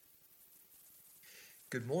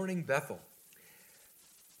Good morning, Bethel.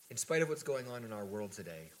 In spite of what's going on in our world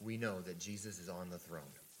today, we know that Jesus is on the throne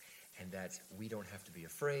and that we don't have to be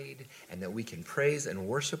afraid and that we can praise and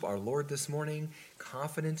worship our Lord this morning,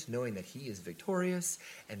 confident knowing that he is victorious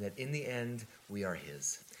and that in the end we are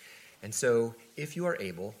his. And so, if you are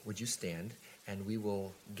able, would you stand and we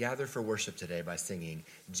will gather for worship today by singing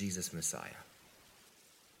Jesus Messiah.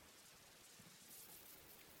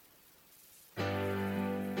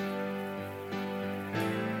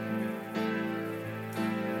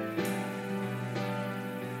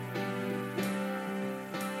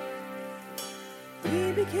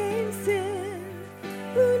 He became sin,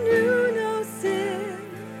 who knew no sin,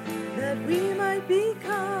 that we might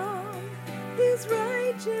become his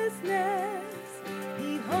righteousness.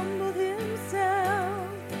 He humbled himself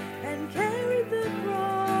and carried the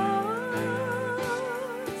cross.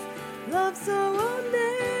 Love so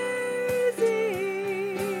amazing,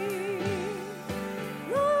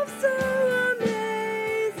 love so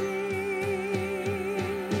amazing.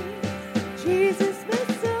 Jesus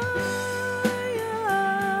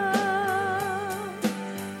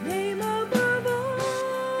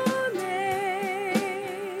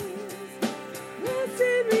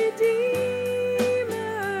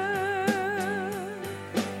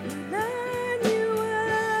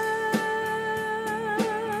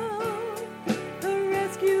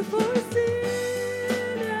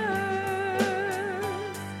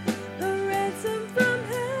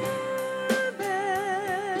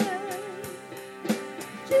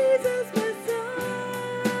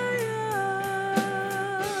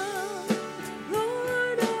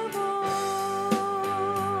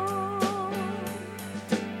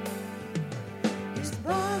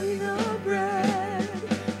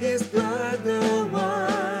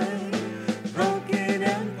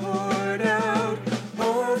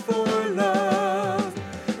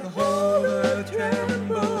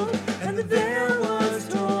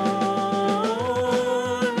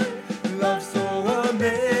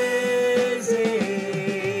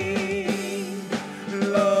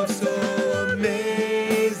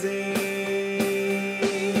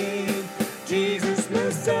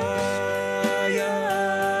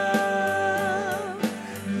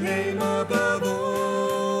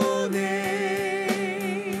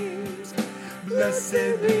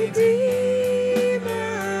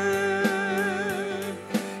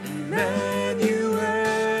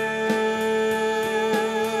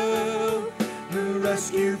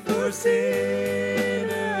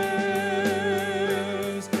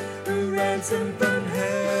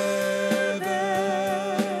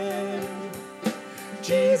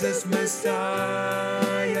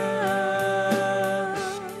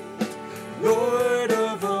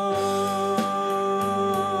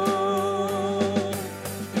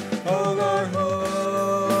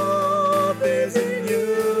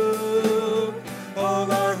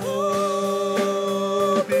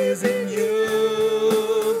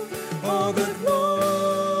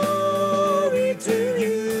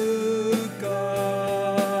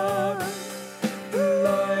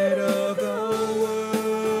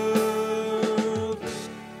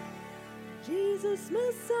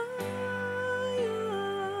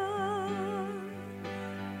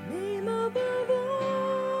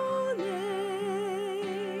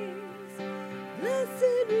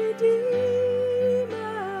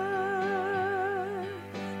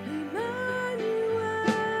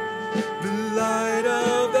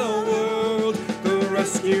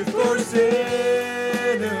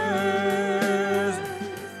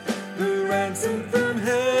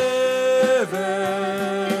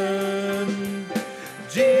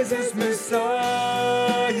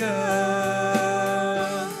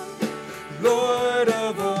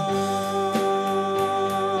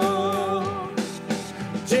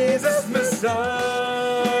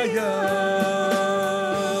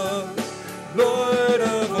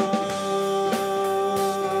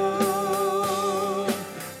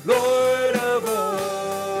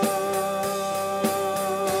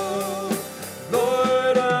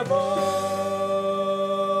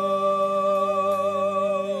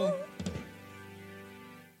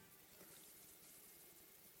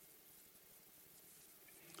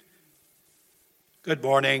Good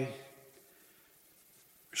morning.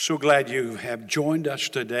 So glad you have joined us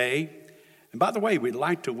today. And by the way, we'd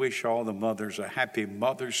like to wish all the mothers a happy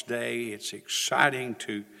Mother's Day. It's exciting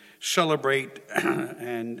to celebrate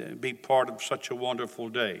and be part of such a wonderful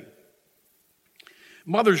day.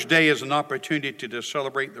 Mother's Day is an opportunity to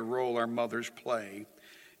celebrate the role our mothers play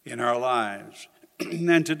in our lives.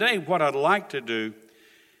 And today, what I'd like to do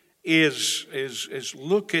is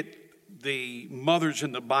look at the mothers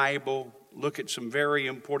in the Bible look at some very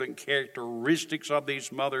important characteristics of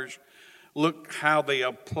these mothers, look how they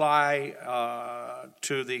apply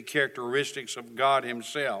to the characteristics of God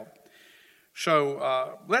himself.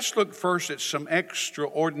 So let's look first at some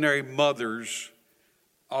extraordinary mothers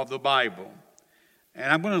of the Bible.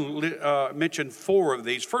 And I'm going to mention 4 of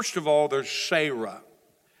these. First of all, there's Sarah.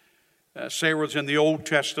 Sarah's in the Old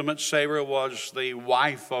Testament. Sarah was the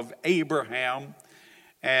wife of Abraham.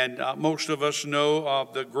 And most of us know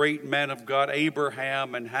of the great man of God,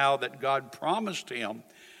 Abraham, and how that God promised him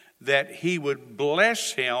that he would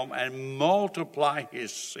bless him and multiply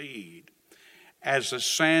his seed as the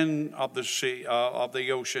sand of the sea, of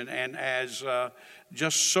the ocean, and as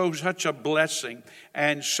just such a blessing.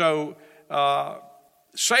 And so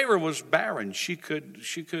Sarah was barren. She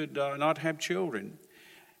could not have children.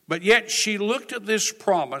 But yet she looked at this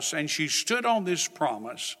promise and she stood on this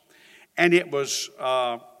promise. And it was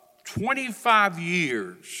 25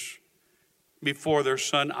 years before their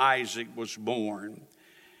son Isaac was born.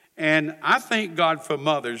 And I thank God for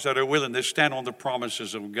mothers that are willing to stand on the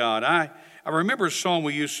promises of God. I remember a song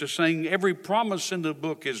we used to sing, every promise in the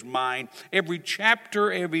book is mine, every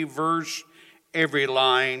chapter, every verse, every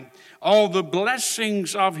line, all the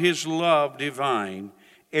blessings of his love divine,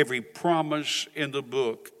 every promise in the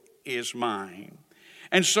book is mine.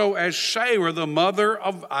 And so as Sarah, the mother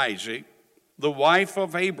of Isaac, the wife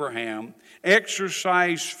of Abraham,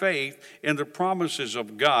 exercised faith in the promises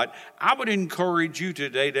of God, I would encourage you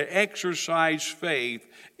today to exercise faith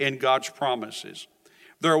in God's promises.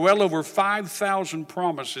 There are well over 5,000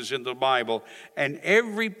 promises in the Bible, and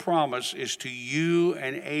every promise is to you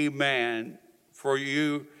and amen for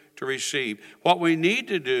you to receive. What we need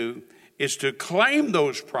to do is to claim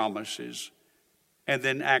those promises and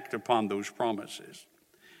then act upon those promises.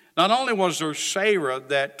 Not only was there Sarah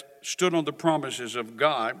that stood on the promises of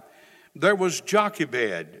God, there was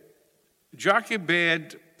Jochebed.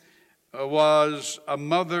 Jochebed was a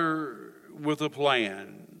mother with a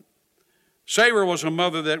plan. Sarah was a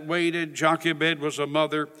mother that waited. Jochebed was a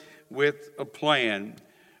mother with a plan.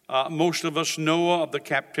 Most of us know of the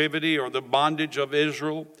captivity or the bondage of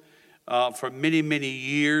Israel for many, many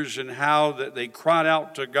years, and how that they cried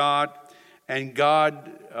out to God and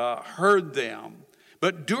God heard them.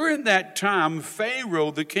 But during that time, Pharaoh,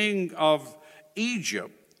 the king of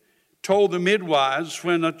Egypt, told the midwives,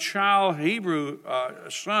 when a child, Hebrew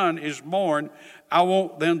son, is born, I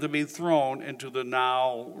want them to be thrown into the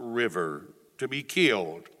Nile River to be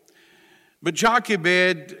killed. But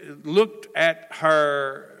Jochebed looked at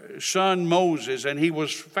her son Moses, and he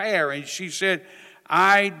was fair, and she said,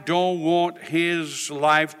 I don't want his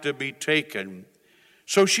life to be taken.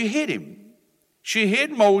 So she hid him. She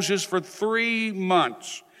hid Moses for 3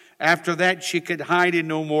 months. After that, she could hide him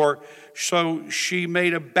no more. So she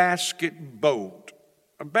made a basket boat,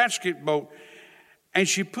 and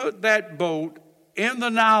she put that boat in the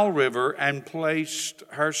Nile River and placed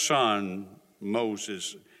her son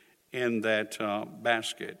Moses in that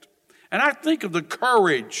basket. And I think of the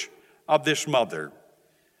courage of this mother.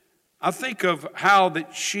 I think of how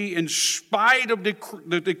that she, in spite of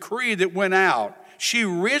the decree that went out, she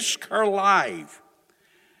risked her life.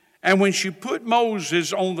 And when she put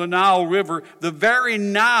Moses on the Nile River, the very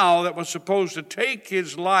Nile that was supposed to take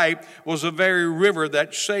his life was the very river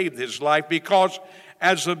that saved his life, because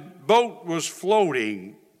as the boat was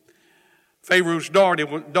floating, Pharaoh's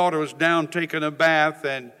daughter was down taking a bath,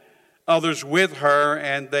 and others with her,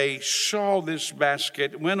 and they saw this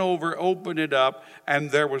basket, went over, opened it up,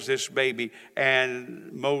 and there was this baby.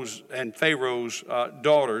 And Pharaoh's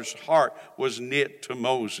daughter's heart was knit to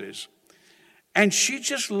Moses. And she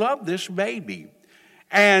just loved this baby.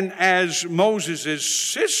 And as Moses'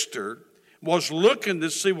 sister was looking to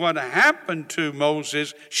see what happened to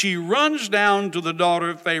Moses, she runs down to the daughter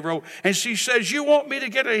of Pharaoh, and she says, you want me to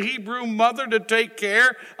get a Hebrew mother to take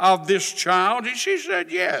care of this child? And she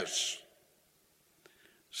said, yes.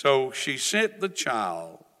 So she sent the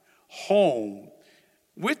child home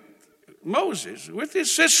with Moses, with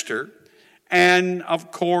his sister, and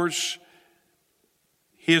of course,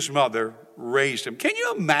 his mother raised him. Can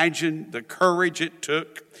you imagine the courage it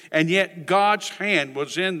took? And yet God's hand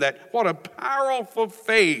was in that. What a powerful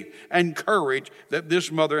faith and courage that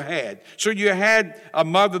this mother had. So you had a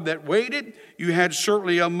mother that waited. You had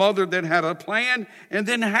certainly a mother that had a plan. And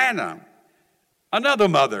then Hannah, another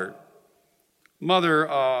mother.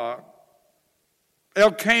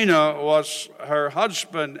 Elkanah was her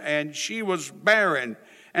husband, and she was barren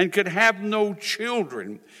and could have no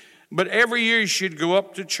children. But every year she'd go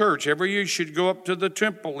up to church. Every year she'd go up to the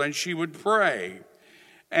temple, and she would pray.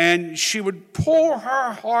 And she would pour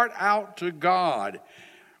her heart out to God.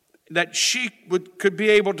 that she could be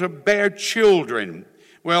able to bear children.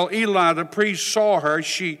 Well, Eli, the priest, saw her.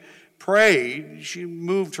 She prayed. She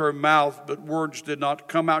moved her mouth, but words did not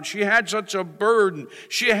come out. She had such a burden.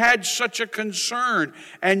 She had such a concern.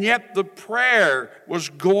 And yet the prayer was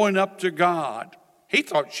going up to God. He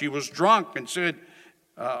thought she was drunk and said,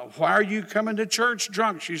 why are you coming to church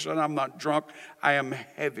drunk? She said, I'm not drunk. I am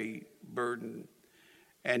heavy burdened.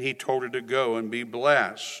 And he told her to go and be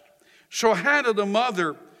blessed. So Hannah, the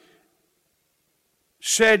mother,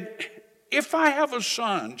 said, if I have a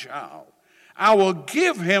son, child, I will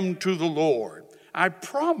give him to the Lord. I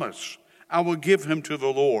promise I will give him to the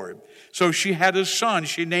Lord. So she had a son.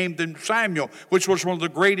 She named him Samuel, which was one of the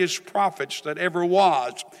greatest prophets that ever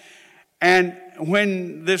was. And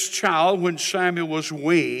when Samuel was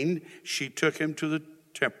weaned, she took him to the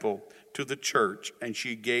temple, to the church, and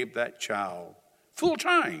she gave that child full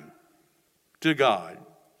time to God.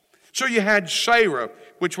 So you had Sarah,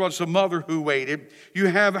 which was the mother who waited. You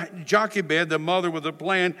have Jochebed, the mother with a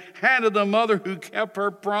plan. Hannah, the mother who kept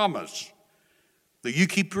her promise. Do you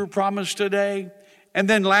keep your promise today? And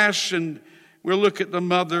then last, and we'll look at the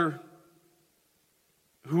mother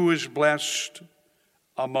who is blessed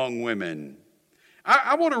among women.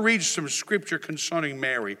 I want to read some scripture concerning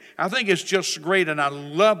Mary. I think it's just great, and I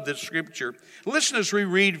love this scripture. Listen as we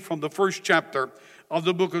read from the first chapter of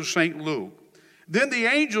the book of St. Luke. Then the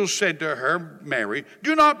angel said to her, Mary,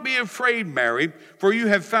 do not be afraid, Mary, for you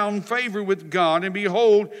have found favor with God, and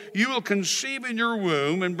behold, you will conceive in your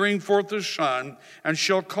womb and bring forth a son, and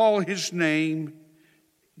shall call his name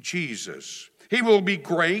Jesus. He will be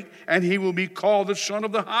great, and he will be called the Son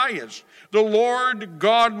of the Highest. The Lord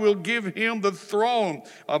God will give him the throne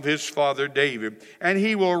of his father David, and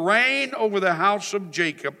he will reign over the house of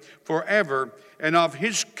Jacob forever, and of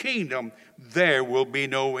his kingdom there will be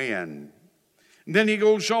no end. And then he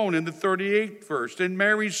goes on in the 38th verse. Then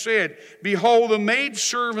Mary said, behold, the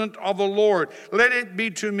maidservant of the Lord, let it be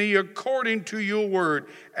to me according to your word.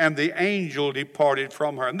 And the angel departed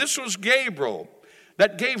from her. And this was Gabriel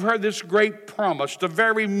that gave her this great promise, the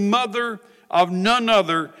very mother of none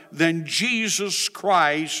other than Jesus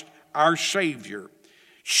Christ, our Savior.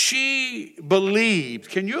 She believed.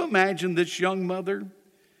 Can you imagine this young mother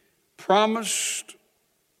promised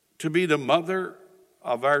to be the mother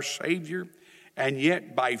of our Savior? And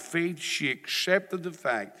yet by faith she accepted the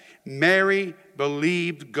fact. Mary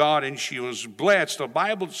believed God and she was blessed, the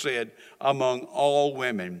Bible said, among all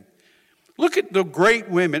women. Look at the great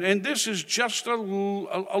women, and this is just a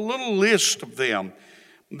little list of them.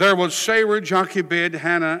 There was Sarah, Jochebed,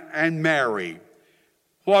 Hannah, and Mary.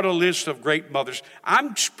 What a list of great mothers.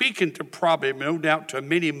 I'm speaking to probably, no doubt, to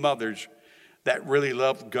many mothers that really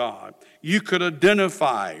love God. You could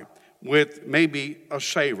identify with maybe a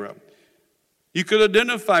Sarah. You could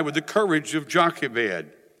identify with the courage of Jochebed.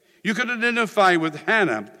 You could identify with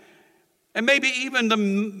Hannah. And maybe even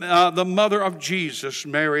the mother of Jesus,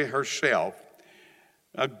 Mary herself.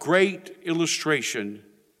 A great illustration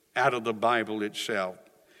out of the Bible itself.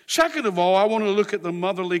 Second of all, I want to look at the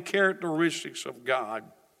motherly characteristics of God.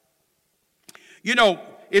 You know,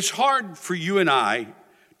 it's hard for you and I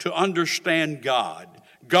to understand God.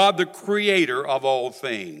 God, the creator of all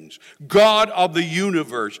things. God of the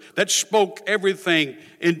universe that spoke everything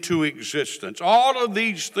into existence. All of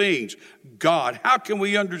these things, God. How can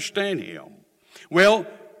we understand him? Well,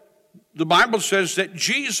 the Bible says that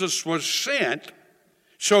Jesus was sent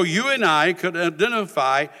so you and I could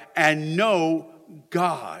identify and know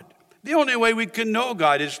God. The only way we can know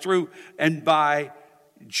God is through and by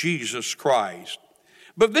Jesus Christ.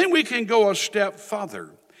 But then we can go a step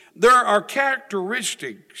further. There are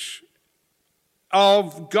characteristics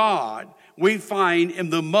of God we find in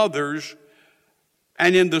the mothers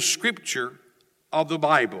and in the scripture of the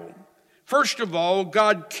Bible. First of all,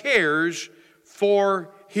 God cares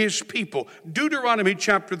for his people. Deuteronomy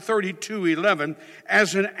chapter 32:11,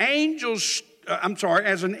 as an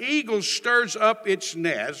eagle stirs up its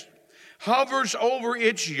nest, hovers over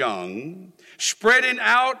its young, spreading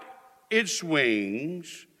out its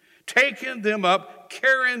wings, taking them up,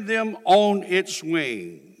 carrying them on its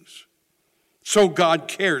wings. So God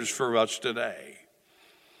cares for us today.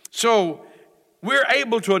 So we're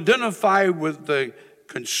able to identify with the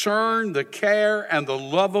concern, the care, and the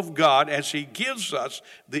love of God as he gives us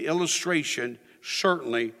the illustration,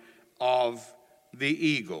 certainly, of the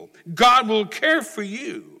eagle. God will care for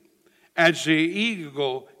you as the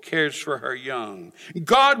eagle cares for her young.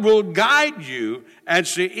 God will guide you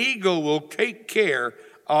as the eagle will take care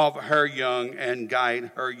of her young and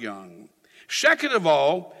guide her young. Second of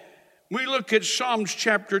all, we look at Psalms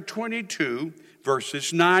chapter 22,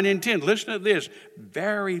 verses 9 and 10. Listen to this.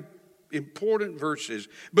 Very important verses.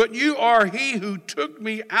 But you are he who took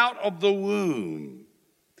me out of the womb.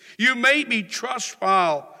 You made me trust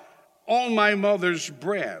while on my mother's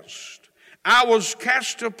breast. I was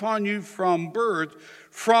cast upon you from birth.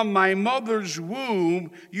 From my mother's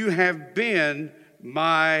womb, you have been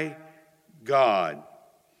my God.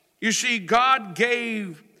 You see, God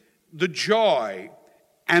gave the joy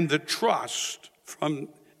and the trust from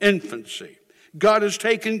infancy. God has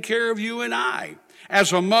taken care of you and I.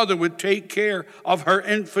 As a mother would take care of her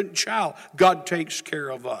infant child, God takes care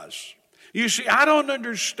of us. You see, I don't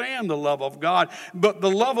understand the love of God, but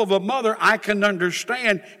the love of a mother I can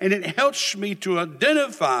understand, and it helps me to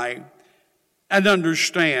identify and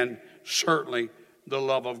understand, certainly, the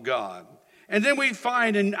love of God. And then we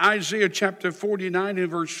find in Isaiah chapter 49 and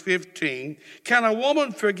verse 15, can a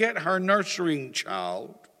woman forget her nursing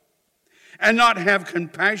child and not have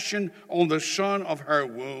compassion on the son of her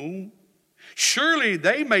womb? Surely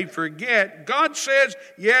they may forget. God says,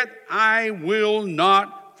 yet I will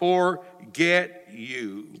not forget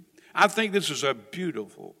you. I think this is a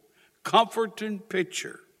beautiful, comforting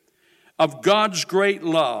picture of God's great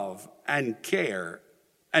love and care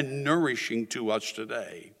and nourishing to us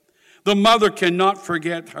today. The mother cannot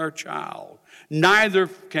forget her child. Neither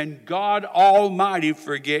can God Almighty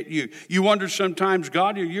forget you. You wonder sometimes,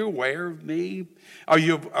 God, are you aware of me? Are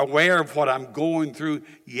you aware of what I'm going through?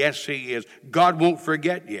 Yes, He is. God won't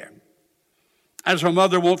forget you. As a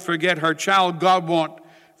mother won't forget her child, God won't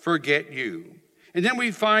forget you. And then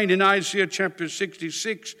we find in Isaiah chapter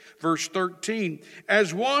 66, verse 13,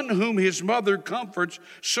 as one whom his mother comforts,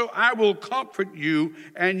 so I will comfort you,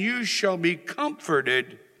 and you shall be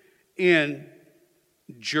comforted in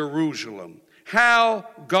Jerusalem. How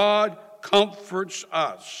God comforts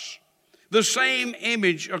us. The same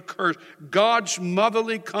image occurs, God's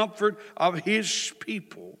motherly comfort of His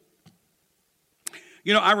people.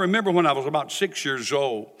 You know, I remember when I was about 6 years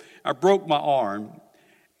old, I broke my arm,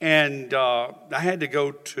 and I had to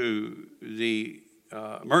go to the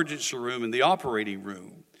emergency room and the operating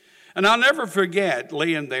room. And I'll never forget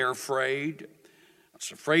laying there afraid. I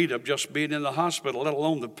was afraid of just being in the hospital, let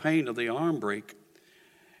alone the pain of the arm break.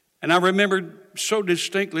 And I remember so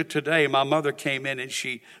distinctly today, my mother came in and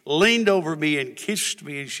she leaned over me and kissed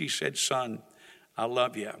me and she said, son, I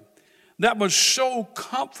love you. That was so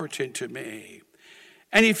comforting to me.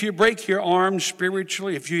 And if you break your arm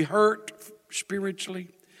spiritually, if you hurt spiritually,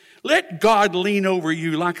 let God lean over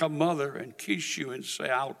you like a mother and kiss you and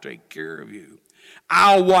say, I'll take care of you.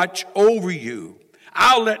 I'll watch over you.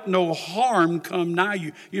 I'll let no harm come nigh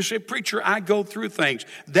you. You say, preacher, I go through things.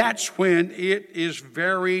 That's when it is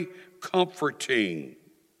very comforting.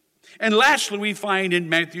 And lastly, we find in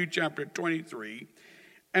Matthew chapter 23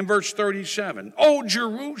 and verse 37, oh,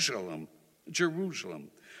 Jerusalem,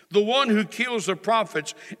 Jerusalem, the one who kills the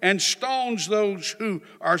prophets and stones those who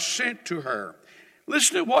are sent to her.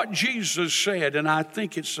 Listen to what Jesus said, and I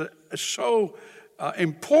think it's so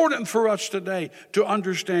important for us today to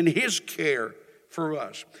understand His care for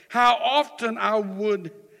us. How often I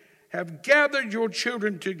would have gathered your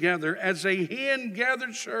children together as a hen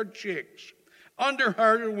gathers her chicks under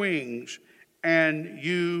her wings, and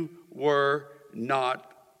you were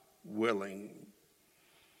not willing.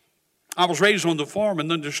 I was raised on the farm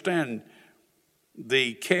and understand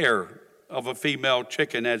the care of a female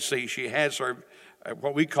chicken as she has her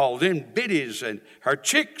what we call then biddies and her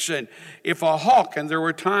chicks. And if a hawk, and there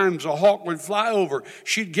were times a hawk would fly over,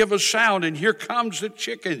 she'd give a sound, and here comes the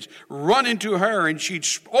chickens running to her, and she'd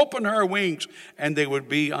open her wings, and they would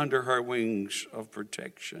be under her wings of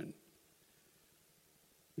protection.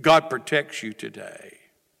 God protects you today.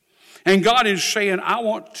 And God is saying, I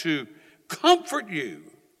want to comfort you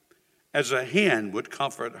as a hen would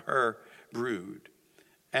comfort her brood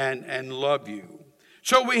and love you.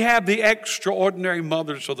 So we have the extraordinary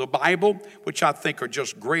mothers of the Bible, which I think are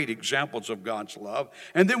just great examples of God's love.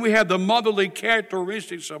 And then we have the motherly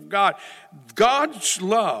characteristics of God. God's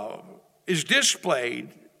love is displayed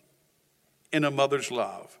in a mother's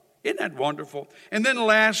love. Isn't that wonderful? And then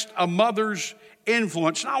last, a mother's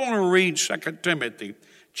influence. And I want to read 2 Timothy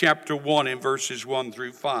chapter 1 and verses 1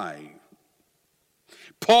 through 5.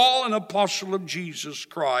 Paul, an apostle of Jesus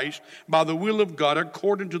Christ, by the will of God,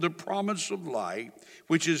 according to the promise of life,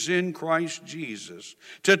 which is in Christ Jesus.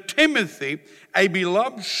 To Timothy, a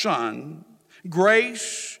beloved son,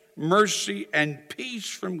 grace, mercy, and peace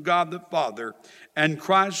from God the Father and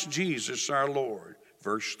Christ Jesus our Lord.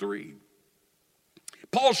 Verse 3.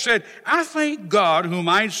 Paul said, I thank God whom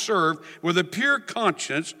I serve with a pure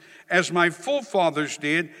conscience, as my forefathers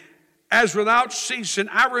did, as without ceasing,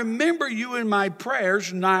 I remember you in my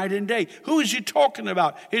prayers night and day. Who is he talking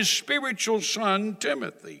about? His spiritual son,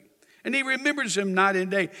 Timothy. And he remembers him night and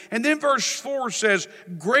day. And then verse 4 says,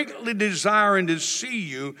 greatly desiring to see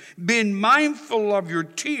you, being mindful of your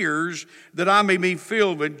tears, that I may be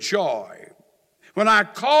filled with joy. When I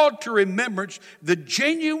called to remembrance the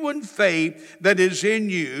genuine faith that is in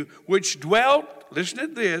you, which dwelt, listen to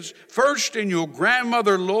this, first in your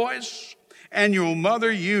grandmother Lois and your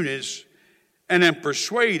mother Eunice, and am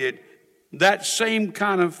persuaded that same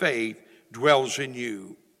kind of faith dwells in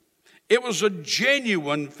you. It was a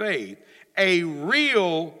genuine faith, a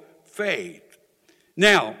real faith.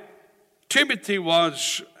 Now, Timothy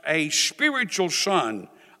was a spiritual son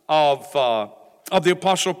of the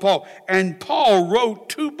Apostle Paul. And Paul wrote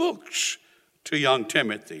 2 books to young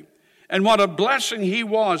Timothy. And what a blessing he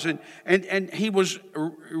was. And he was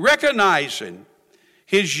recognizing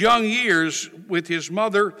his young years with his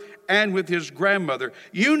mother and with his grandmother.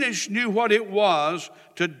 Eunice knew what it was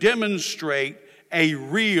to demonstrate a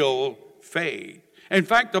real faith. In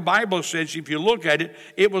fact, the Bible says, if you look at it,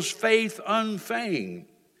 it was faith unfeigned,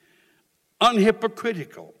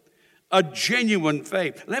 unhypocritical, a genuine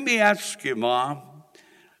faith. Let me ask you, Mom.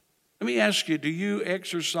 Let me ask you, do you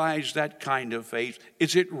exercise that kind of faith?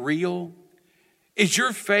 Is it real? Is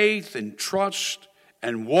your faith and trust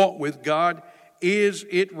and walk with God, is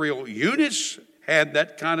it real? Eunice had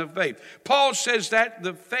that kind of faith. Paul says that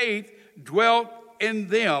the faith dwelt in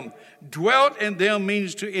them. Dwelt in them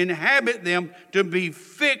means to inhabit them, to be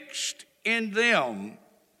fixed in them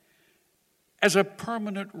as a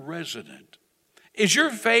permanent resident. Is your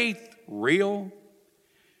faith real?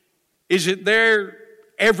 Is it there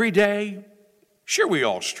every day? Sure, we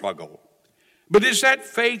all struggle. But is that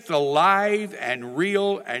faith alive and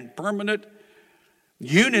real and permanent?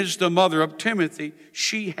 Eunice, the mother of Timothy,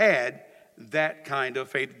 she had that kind of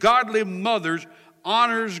faith. Godly mothers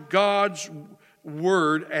honors God's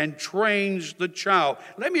word and trains the child.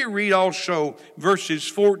 Let me read also verses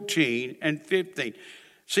 14 and 15.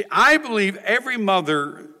 See, I believe every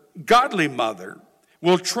mother, godly mother,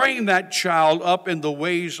 will train that child up in the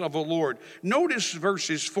ways of the Lord. Notice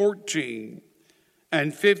verses 14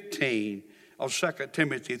 and 15 of 2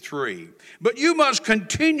 Timothy 3. But you must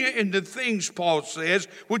continue in the things, Paul says,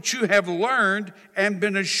 which you have learned and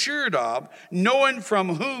been assured of, knowing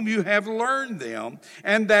from whom you have learned them,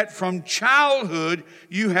 and that from childhood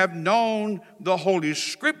you have known the Holy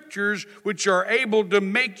Scriptures, which are able to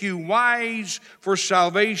make you wise for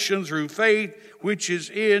salvation through faith, which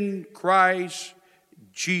is in Christ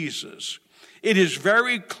Jesus. It is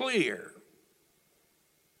very clear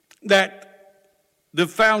that the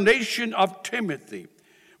foundation of Timothy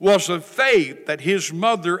was a faith that his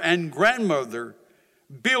mother and grandmother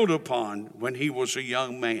built upon when he was a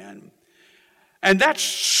young man. And that's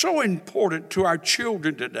so important to our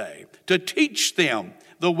children today, to teach them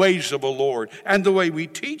the ways of the Lord. And the way we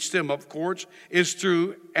teach them, of course, is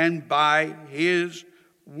through and by his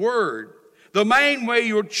word. The main way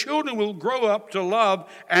your children will grow up to love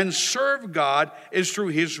and serve God is through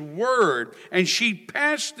his word. And she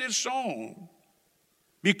passed this on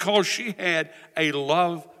because she had a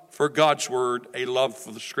love for God's word, a love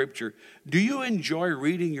for the scripture. Do you enjoy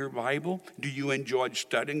reading your Bible? Do you enjoy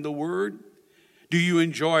studying the word? Do you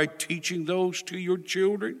enjoy teaching those to your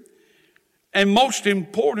children? And most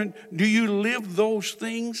important, do you live those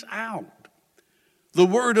things out? The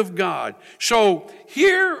word of God. So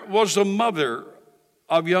here was the mother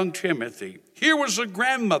of young Timothy. Here was the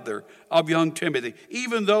grandmother of young Timothy,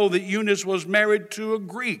 even though that Eunice was married to a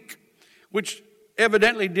Greek, which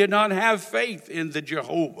evidently did not have faith in the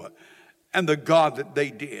Jehovah and the God that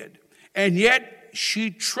they did. And yet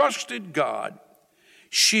she trusted God.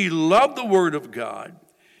 She loved the word of God.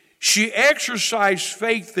 She exercised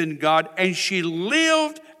faith in God, and she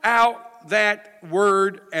lived out that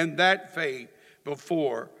word and that faith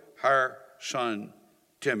before her son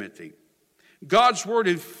Timothy. God's word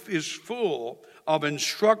is full of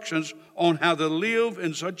instructions on how to live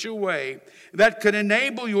in such a way that can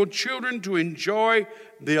enable your children to enjoy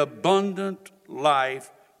the abundant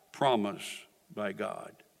life promised by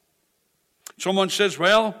God. Someone says,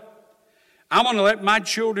 well, I'm going to let my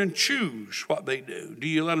children choose what they do. Do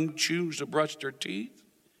you let them choose to brush their teeth,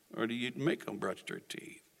 or do you make them brush their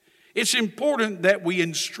teeth? It's important that we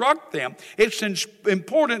instruct them. It's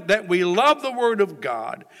important that we love the word of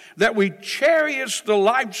God, that we cherish the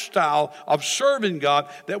lifestyle of serving God,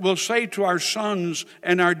 that we'll say to our sons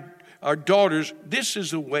and our daughters, this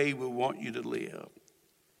is the way we want you to live.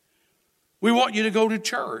 We want you to go to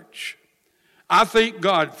church. I thank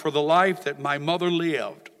God for the life that my mother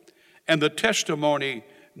lived and the testimony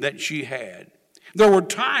that she had. There were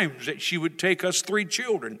times that she would take us 3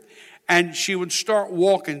 children and she would start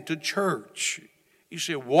walking to church. You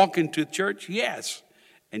say, walking to church? Yes.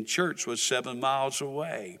 and church was 7 miles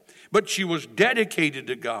away. But she was dedicated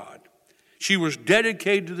to God. She was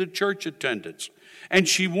dedicated to the church attendance. And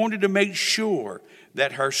she wanted to make sure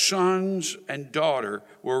that her sons and daughter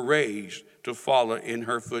were raised to follow in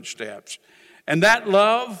her footsteps. And that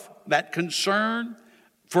love, that concern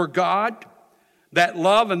for God, that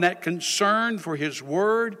love and that concern for His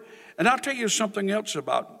Word. And I'll tell you something else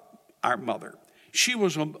about our mother. She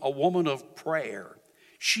was a woman of prayer.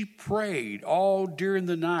 She prayed all during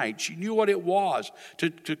the night. She knew what it was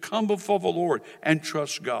to come before the Lord and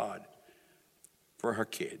trust God for her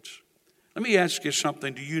kids. Let me ask you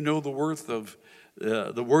something. Do you know the worth of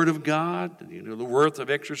the Word of God? Do you know the worth of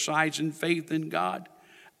exercising faith in God?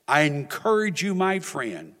 I encourage you, my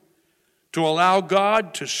friend, to allow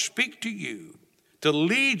God to speak to you, to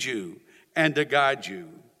lead you, and to guide you.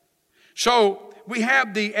 So we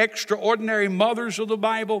have the extraordinary mothers of the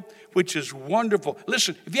Bible, which is wonderful.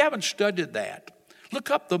 Listen, if you haven't studied that,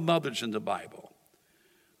 look up the mothers in the Bible.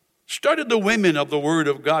 Study the women of the Word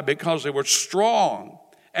of God because they were strong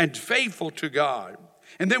and faithful to God.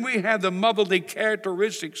 And then we have the motherly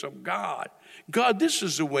characteristics of God. God, this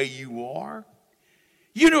is the way you are.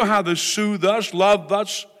 You know how to soothe us, love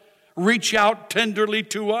us, reach out tenderly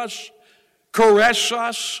to us, caress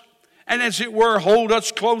us, and as it were, hold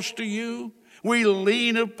us close to you. We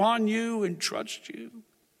lean upon you and trust you.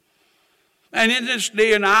 And in this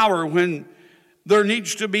day and hour when there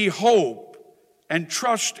needs to be hope and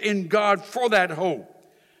trust in God for that hope,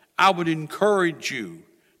 I would encourage you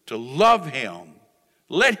to love Him.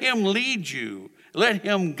 Let Him lead you. Let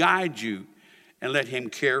Him guide you. And let Him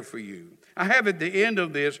care for you. I have at the end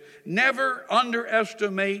of this, never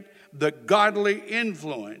underestimate the godly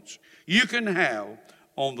influence you can have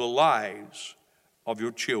on the lives of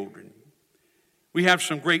your children. We have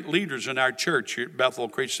some great leaders in our church here at Bethel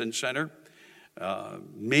Christian Center,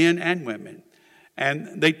 men and women.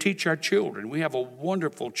 And they teach our children. We have a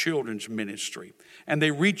wonderful children's ministry. And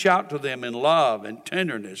they reach out to them in love and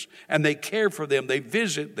tenderness. And they care for them. They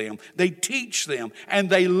visit them. They teach them. And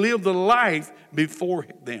they live the life before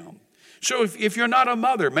them. So if you're not a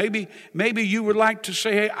mother, maybe you would like to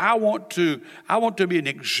say, hey, I want to be an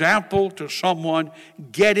example to someone.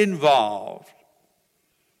 Get involved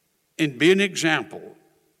and be an example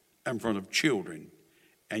in front of children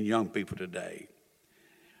and young people today.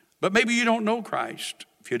 But maybe you don't know Christ.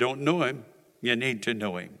 If you don't know Him, you need to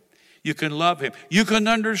know Him. You can love Him. You can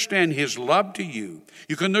understand His love to you.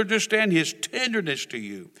 You can understand His tenderness to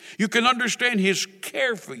you. You can understand His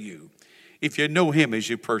care for you if you know Him as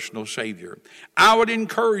your personal Savior. I would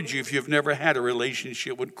encourage you, if you've never had a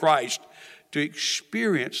relationship with Christ, to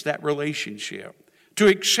experience that relationship, to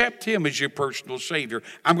accept Him as your personal Savior.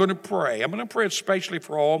 I'm going to pray. I'm going to pray especially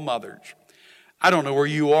for all mothers. I don't know where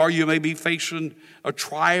you are. You may be facing a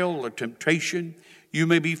trial, a temptation. You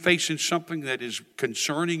may be facing something that is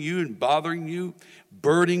concerning you and bothering you,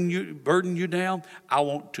 burden you down. I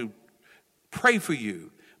want to pray for you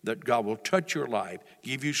that God will touch your life,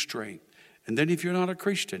 give you strength. And then if you're not a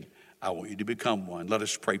Christian, I want you to become one. Let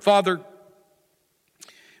us pray. Father,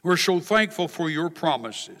 we're so thankful for your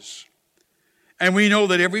promises. And we know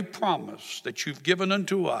that every promise that you've given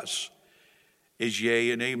unto us is yea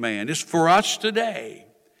and amen. It's for us today,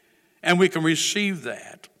 and we can receive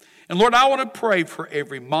that. And Lord, I want to pray for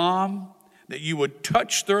every mom that you would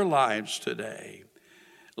touch their lives today.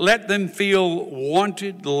 Let them feel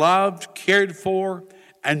wanted, loved, cared for,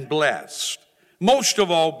 and blessed. Most of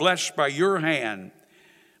all, blessed by your hand.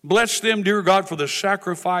 Bless them, dear God, for the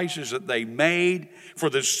sacrifices that they made, for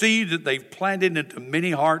the seed that they've planted into many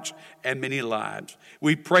hearts and many lives.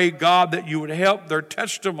 We pray, God, that you would help their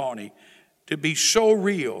testimony to be so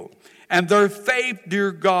real, and their faith,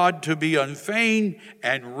 dear God, to be unfeigned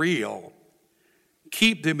and real.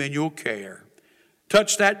 Keep them in your care.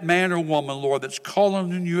 Touch that man or woman, Lord, that's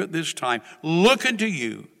calling on you at this time. Look unto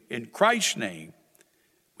you in Christ's name.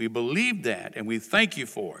 We believe that, and we thank you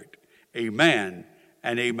for it. Amen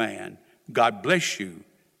and amen. God bless you.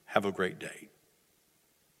 Have a great day.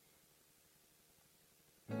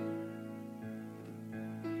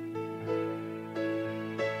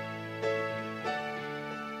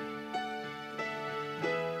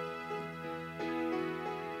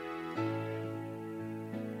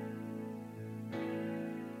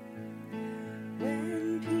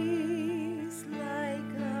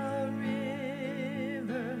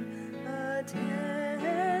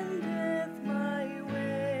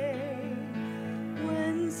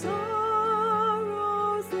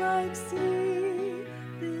 Like sea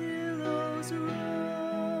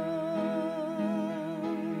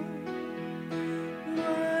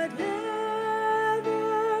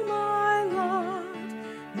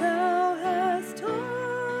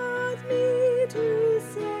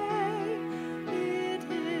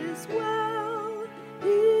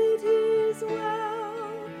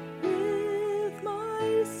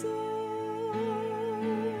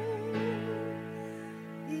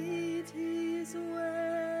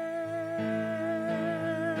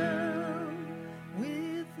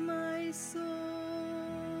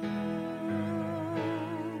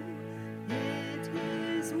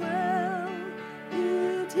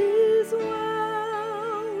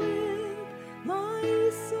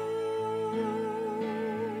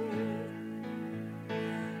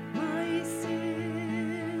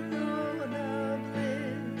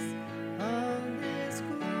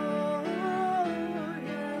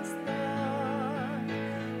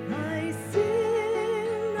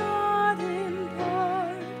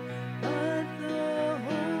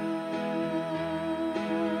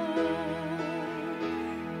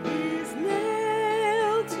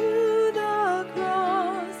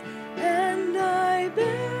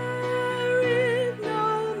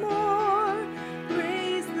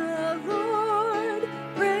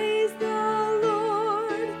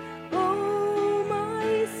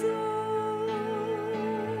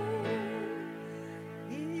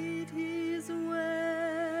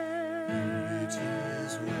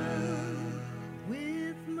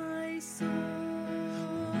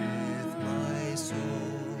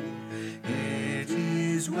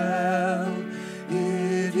well,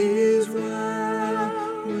 it is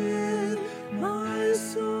well with my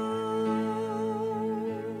soul.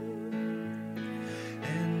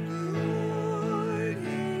 And Lord,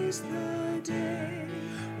 haste the day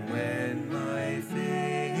when my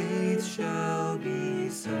faith shall be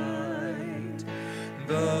sight,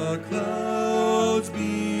 the clouds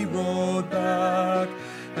be rolled back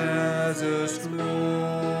as a scroll,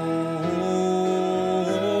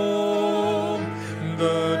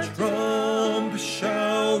 the trump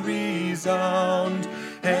shall resound,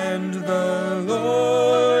 and the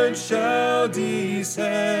Lord shall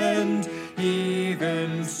descend.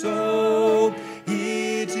 Even so,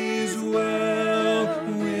 it is well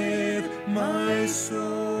with my soul.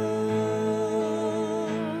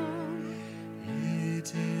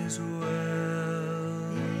 It is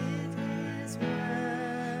well with my soul.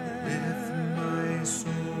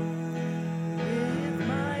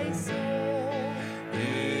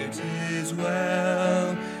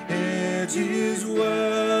 It is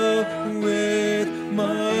well with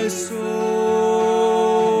my soul.